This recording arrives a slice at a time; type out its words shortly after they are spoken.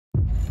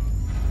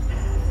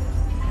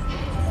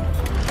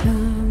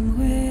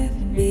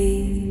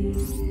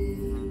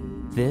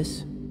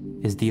This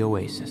is the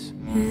Oasis.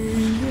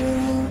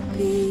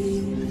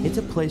 It's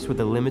a place where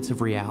the limits of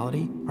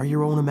reality are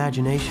your own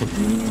imagination.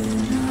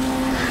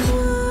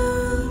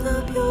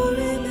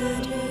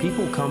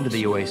 People come to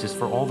the Oasis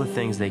for all the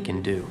things they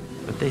can do,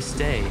 but they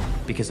stay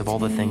because of all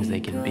the things they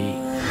can be.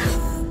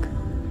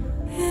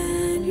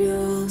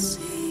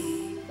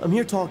 I'm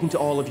here talking to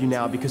all of you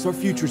now because our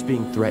future's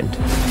being threatened.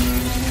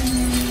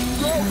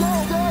 Go,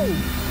 go, go!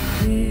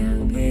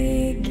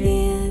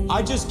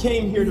 I just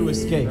came here to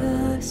escape,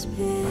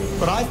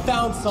 but I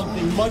found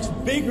something much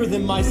bigger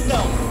than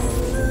myself.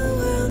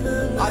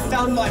 I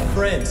found my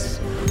friends.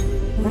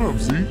 What up,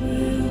 Z?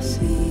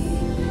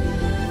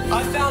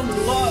 I found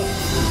love.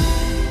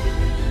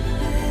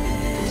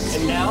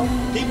 And now,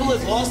 people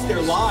have lost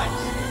their lives.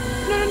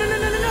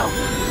 No.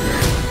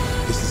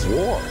 This is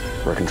war.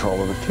 For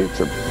control of the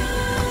future.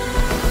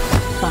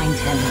 Find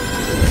him.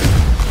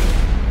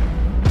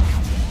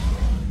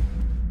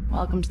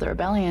 Welcome to the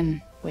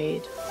rebellion,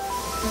 Wade.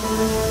 You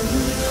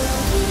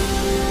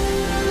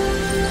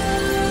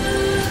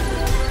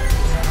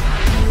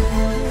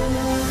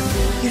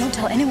don't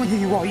tell anyone who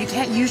you are. You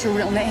can't use your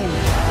real name.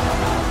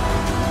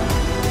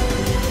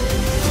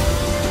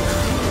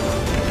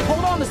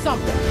 Hold on to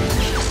something.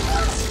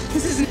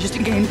 This isn't just a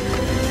game.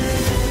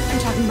 I'm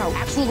talking about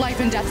actual life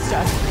and death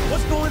stuff.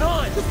 What's going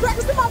on? Just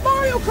practicing my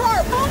Mario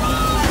Kart! Hold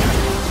on!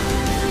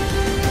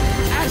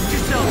 Ask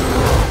yourself,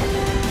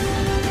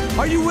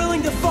 are you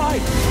willing to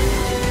fight?